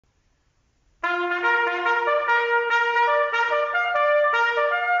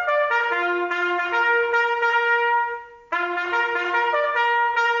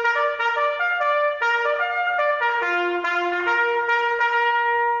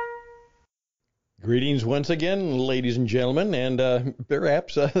Greetings once again, ladies and gentlemen, and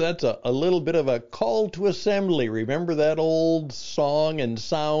perhaps that's a little bit of a call to assembly. Remember that old song and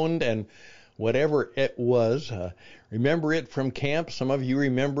sound and whatever it was? Remember it from camp. Some of you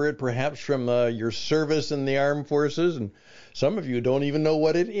remember it perhaps from your service in the armed forces, and some of you don't even know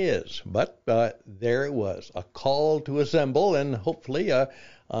what it is. But there it was, a call to assemble, and hopefully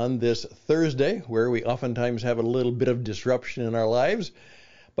on this Thursday, where we oftentimes have a little bit of disruption in our lives,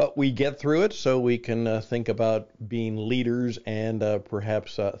 but we get through it so we can think about being leaders and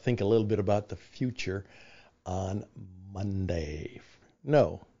perhaps think a little bit about the future on Monday.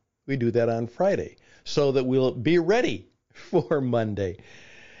 No, we do that on Friday so that we'll be ready for Monday.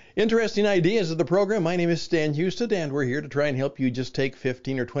 Interesting ideas of the program. My name is Stan Houston, and we're here to try and help you just take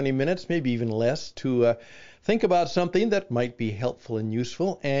 15 or 20 minutes, maybe even less, to think about something that might be helpful and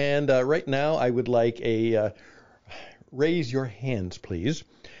useful. And right now I would like a raise your hands, please.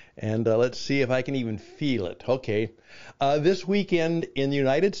 And let's see if I can even feel it. Okay. This weekend in the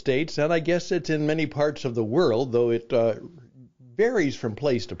United States, and I guess it's in many parts of the world, though it varies from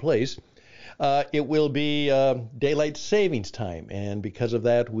place to place, it will be daylight savings time. And because of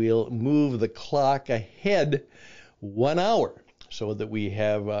that, we'll move the clock ahead 1 hour so that we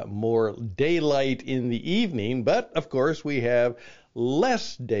have more daylight in the evening. But, of course, we have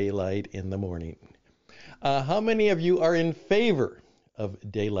less daylight in the morning. How many of you are in favor of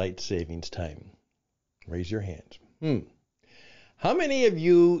daylight savings time? Raise your hands. How many of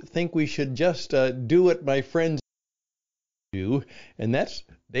you think we should just do what my friends do, and that's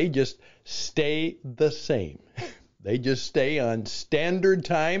they just stay the same? They just stay on standard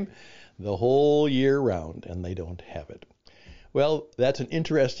time the whole year round, and they don't have it. Well, that's an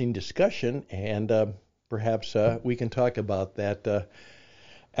interesting discussion, and perhaps we can talk about that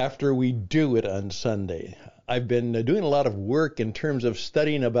after we do it on Sunday. I've been doing a lot of work in terms of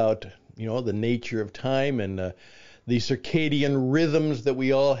studying about, the nature of time and the circadian rhythms that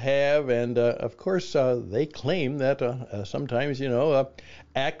we all have. And, of course, they claim that sometimes,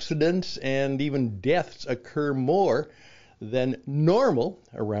 accidents and even deaths occur more than normal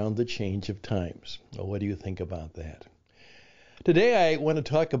around the change of times. Well, what do you think about that? Today I want to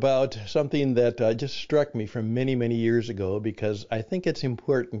talk about something that just struck me from many, many years ago, because I think it's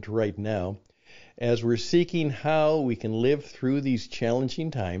important right now as we're seeking how we can live through these challenging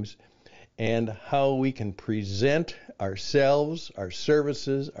times and how we can present ourselves, our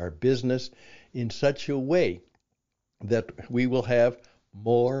services, our business in such a way that we will have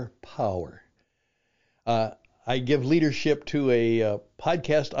more power. I give leadership to a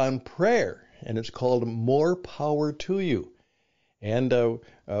podcast on prayer, and it's called More Power to You. And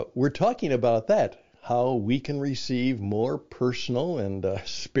we're talking about that, how we can receive more personal and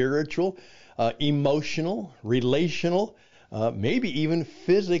spiritual, emotional, relational, maybe even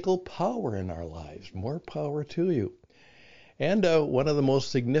physical power in our lives. More power to you. And one of the most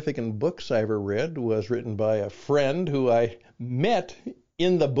significant books I ever read was written by a friend who I met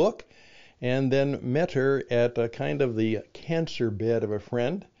in the book and then met her at kind of the cancer bed of a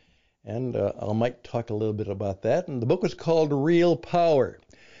friend. And I might talk a little bit about that. And the book was called Real Power.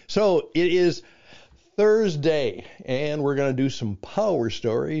 So it is Thursday, and we're going to do some power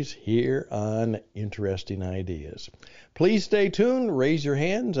stories here on Interesting Ideas. Please stay tuned, raise your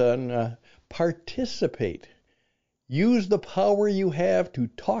hands, and participate. Use the power you have to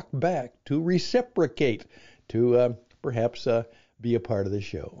talk back, to reciprocate, to perhaps be a part of the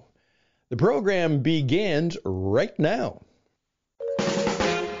show. The program begins right now.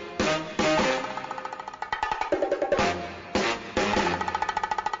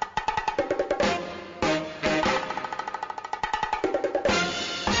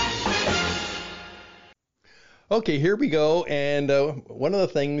 Okay, here we go, and one of the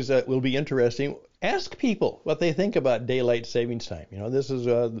things that will be interesting, ask people what they think about daylight savings time. This is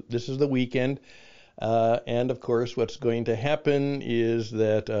the weekend, and of course what's going to happen is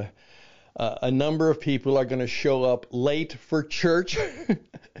that a number of people are going to show up late for church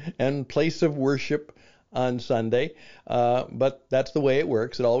and place of worship on Sunday, but that's the way it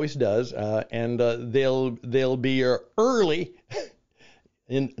works. It always does, and they'll be early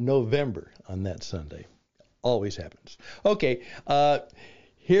in November on that Sunday. Always happens. Okay,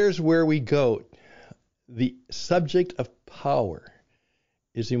 here's where we go. The subject of power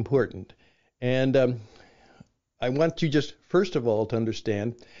is important. And I want you just, first of all, to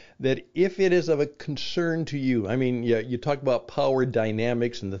understand that if it is of a concern to you, you talk about power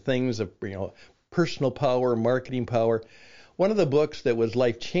dynamics and the things of, personal power, marketing power. One of the books that was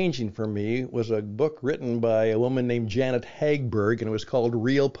life-changing for me was a book written by a woman named Janet Hagberg, and it was called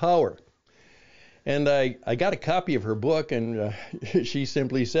Real Power. And I got a copy of her book, and she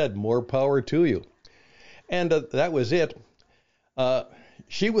simply said, "More power to you." And that was it. Uh,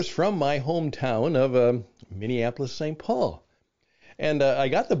 she was from my hometown of Minneapolis, St. Paul. And I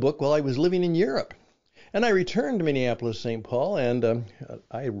got the book while I was living in Europe. And I returned to Minneapolis, St. Paul, and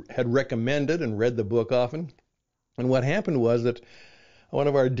I had recommended and read the book often. And what happened was that one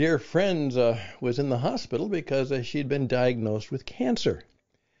of our dear friends was in the hospital because she'd been diagnosed with cancer.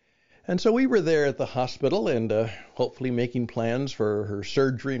 And so we were there at the hospital and hopefully making plans for her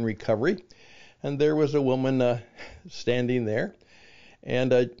surgery and recovery. And there was a woman standing there,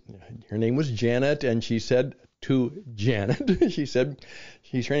 and her name was Janet, and she said to Janet,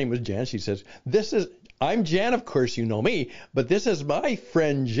 her name was Janet, she says, I'm Jan, of course you know me, but this is my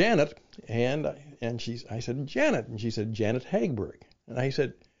friend Janet. And I said, Janet, and she said, Janet Hagberg. And I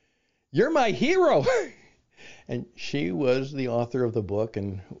said, you're my hero. And she was the author of the book,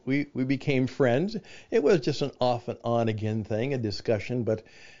 and we became friends. It was just an off and on again thing, a discussion, but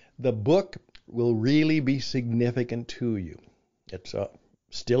the book will really be significant to you. It's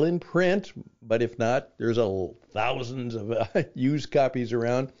still in print, but if not, there's thousands of used copies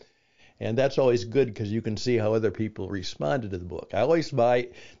around, and that's always good because you can see how other people responded to the book. I always buy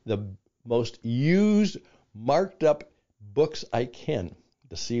the most used, marked up books I can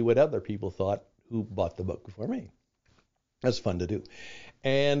to see what other people thought who bought the book before me. That's fun to do.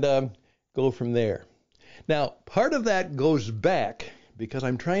 And go from there. Now, part of that goes back because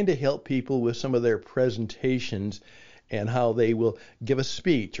I'm trying to help people with some of their presentations and how they will give a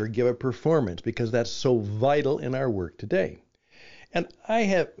speech or give a performance, because that's so vital in our work today. And I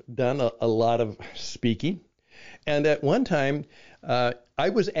have done a lot of speaking. And at one time, I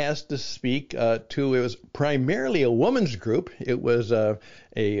was asked to speak it was primarily a women's group. It was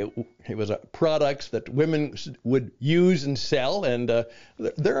products that women would use and sell, and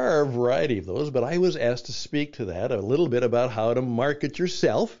there are a variety of those, but I was asked to speak to that, a little bit about how to market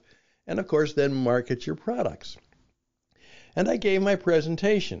yourself, and of course then market your products. And I gave my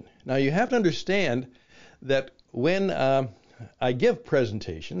presentation. Now you have to understand that when I give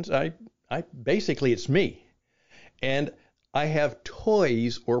presentations, I basically it's me. And I have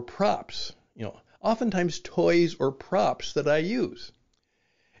toys or props, oftentimes toys or props that I use.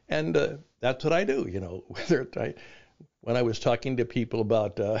 And that's what I do, when I was talking to people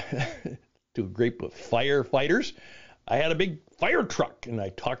about, to a group of firefighters, I had a big fire truck, and I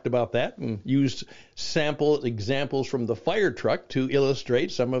talked about that and used examples from the fire truck to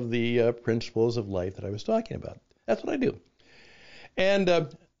illustrate some of the principles of life that I was talking about. That's what I do. And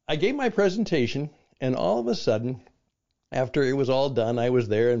I gave my presentation, and all of a sudden, after it was all done, I was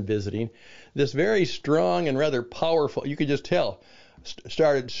there and visiting. This very strong and rather powerful, you could just tell,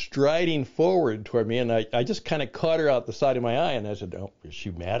 started striding forward toward me, and I just kind of caught her out the side of my eye, and I said, "Oh, is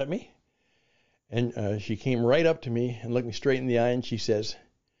she mad at me?" And she came right up to me and looked me straight in the eye, and she says,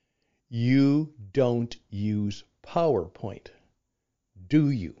 "You don't use PowerPoint,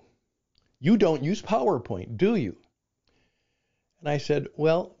 do you? You don't use PowerPoint, do you?" And I said,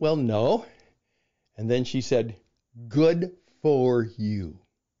 well, no. And then she said, "Good for you.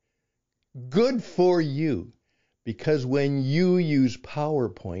 Good for you. Because when you use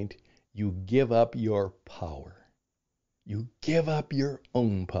PowerPoint, you give up your power. You give up your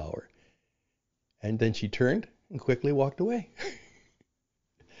own power." And then she turned and quickly walked away.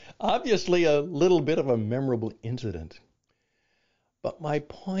 Obviously a little bit of a memorable incident. But my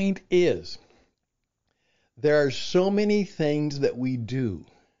point is, there are so many things that we do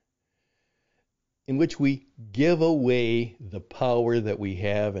in which we give away the power that we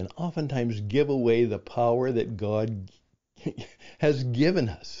have, and oftentimes give away the power that God has given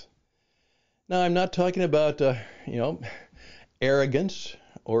us. Now, I'm not talking about, arrogance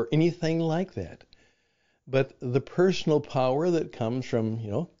or anything like that, but the personal power that comes from,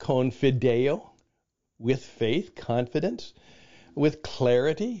 confideo, with faith, confidence, with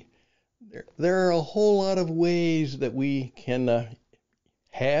clarity. There are a whole lot of ways that we can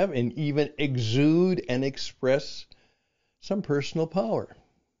have and even exude and express some personal power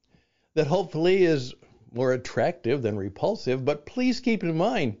that hopefully is more attractive than repulsive. But please keep in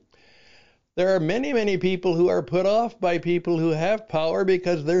mind, there are many, many people who are put off by people who have power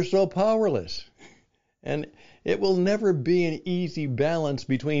because they're so powerless. And it will never be an easy balance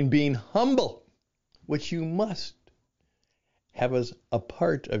between being humble, which you must have as a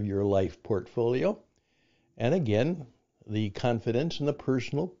part of your life portfolio, and again, the confidence and the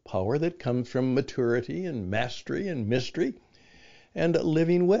personal power that comes from maturity and mastery and mystery and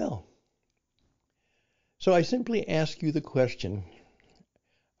living well. So I simply ask you the question,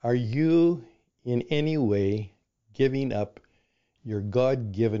 are you in any way giving up your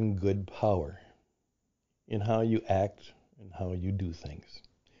God-given good power? in how you act and how you do things.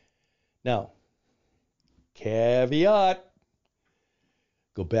 Now, caveat,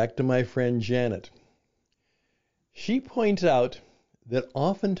 go back to my friend Janet. She points out that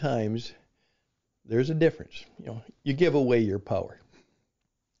oftentimes there's a difference. You give away your power,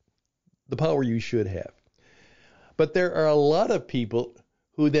 the power you should have. But there are a lot of people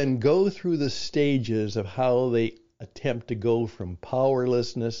who then go through the stages of how they attempt to go from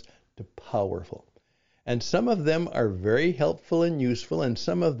powerlessness to powerful. And some of them are very helpful and useful, and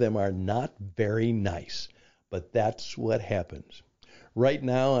some of them are not very nice. But that's what happens. Right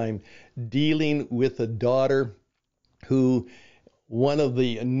now, I'm dealing with a daughter who one of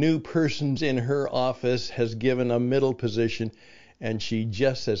the new persons in her office has given a middle position, and she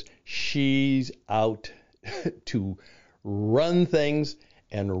just says she's out to run things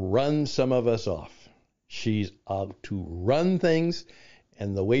and run some of us off. She's out to run things,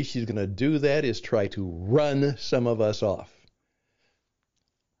 and the way she's going to do that is try to run some of us off.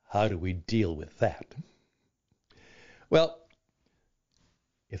 How do we deal with that? Well,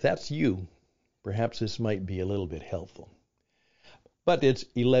 if that's you, perhaps this might be a little bit helpful. But it's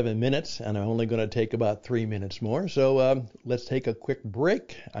 11 minutes, and I'm only going to take about 3 minutes more. So let's take a quick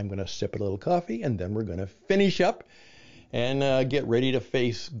break. I'm going to sip a little coffee, and then we're going to finish up and get ready to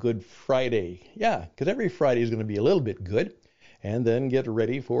face Good Friday. Yeah, because every Friday is going to be a little bit good. And then get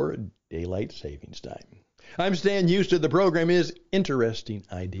ready for daylight savings time. I'm Stan Houston. The program is Interesting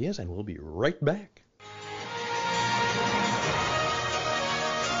Ideas, and we'll be right back.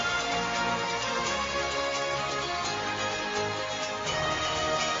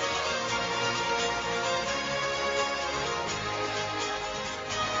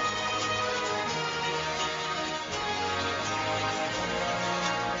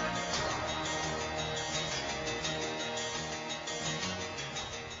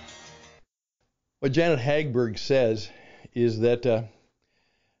 What Janet Hagberg says is that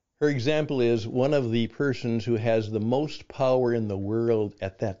her example is one of the persons who has the most power in the world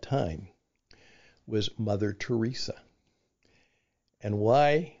at that time was Mother Teresa. And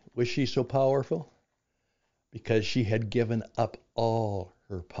why was she so powerful? Because she had given up all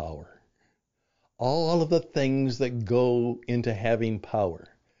her power. All of the things that go into having power.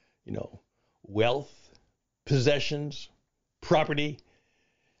 Wealth, possessions, property.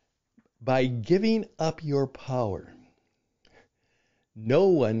 By giving up your power, no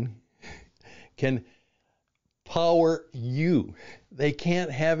one can power you. They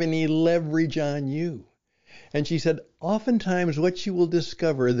can't have any leverage on you. And she said, oftentimes what you will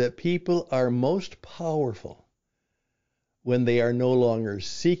discover that people are most powerful when they are no longer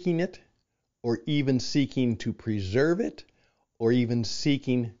seeking it, or even seeking to preserve it, or even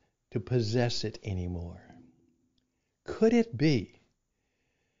seeking to possess it anymore. Could it be?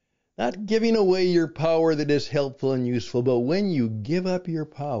 Not giving away your power that is helpful and useful, but when you give up your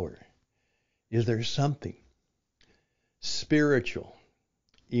power, is there something spiritual,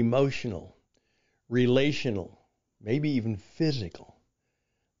 emotional, relational, maybe even physical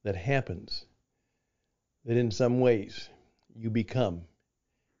that happens that in some ways you become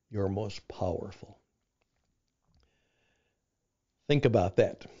your most powerful? Think about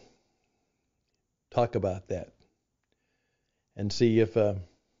that. Talk about that. And see if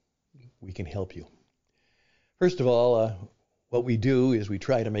we can help you. First of all, what we do is we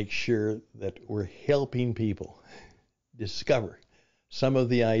try to make sure that we're helping people discover some of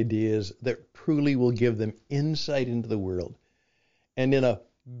the ideas that truly will give them insight into the world, and in a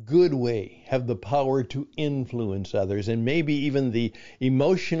good way have the power to influence others, and maybe even the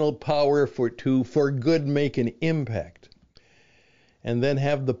emotional power for good make an impact, and then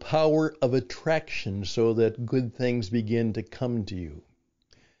have the power of attraction so that good things begin to come to you.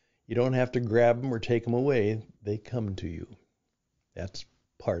 You don't have to grab them or take them away. They come to you. That's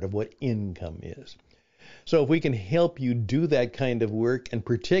part of what income is. So if we can help you do that kind of work, and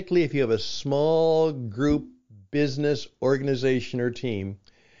particularly if you have a small group, business, organization, or team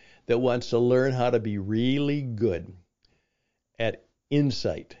that wants to learn how to be really good at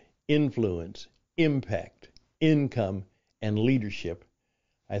insight, influence, impact, income, and leadership,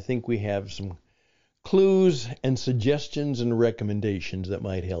 I think we have some clues and suggestions and recommendations that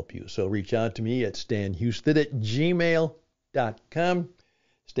might help you. So reach out to me at stanhouston@gmail.com.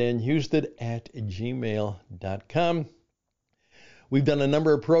 stanhouston@gmail.com. We've done a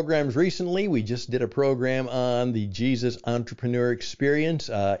number of programs recently. We just did a program on the Jesus Entrepreneur Experience,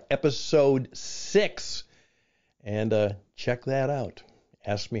 episode 6. And check that out.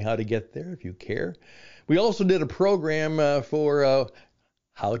 Ask me how to get there if you care. We also did a program for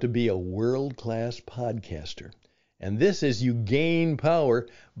how to be a world-class podcaster. And this is you gain power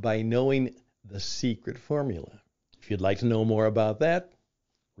by knowing the secret formula. If you'd like to know more about that,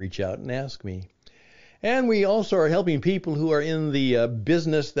 reach out and ask me. And we also are helping people who are in the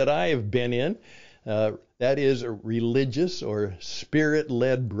business that I have been in. That is religious or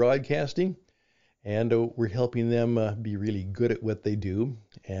spirit-led broadcasting. And we're helping them be really good at what they do.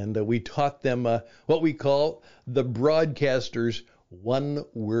 And we taught them what we call the broadcaster's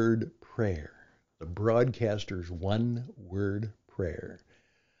one-word prayer. The broadcaster's one-word prayer.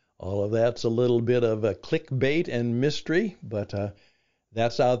 All of that's a little bit of a clickbait and mystery, but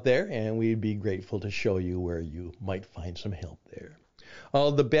that's out there, and we'd be grateful to show you where you might find some help there.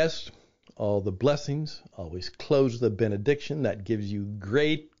 All the best, all the blessings. Always close the benediction. That gives you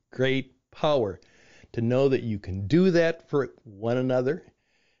great, great power to know that you can do that for one another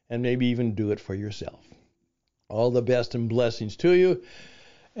and maybe even do it for yourself. All the best and blessings to you.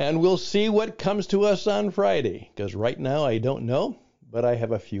 And we'll see what comes to us on Friday, because right now I don't know, but I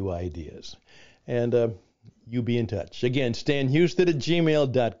have a few ideas. And you be in touch. Again,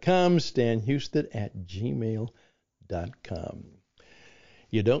 stanhouston@gmail.com, stanhouston@gmail.com.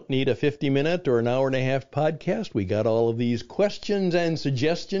 You don't need a 50-minute or an hour-and-a-half podcast. We got all of these questions and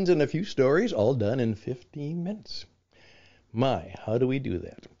suggestions and a few stories all done in 15 minutes. My, how do we do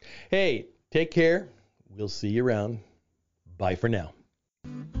that? Hey, take care. We'll see you around. Bye for now.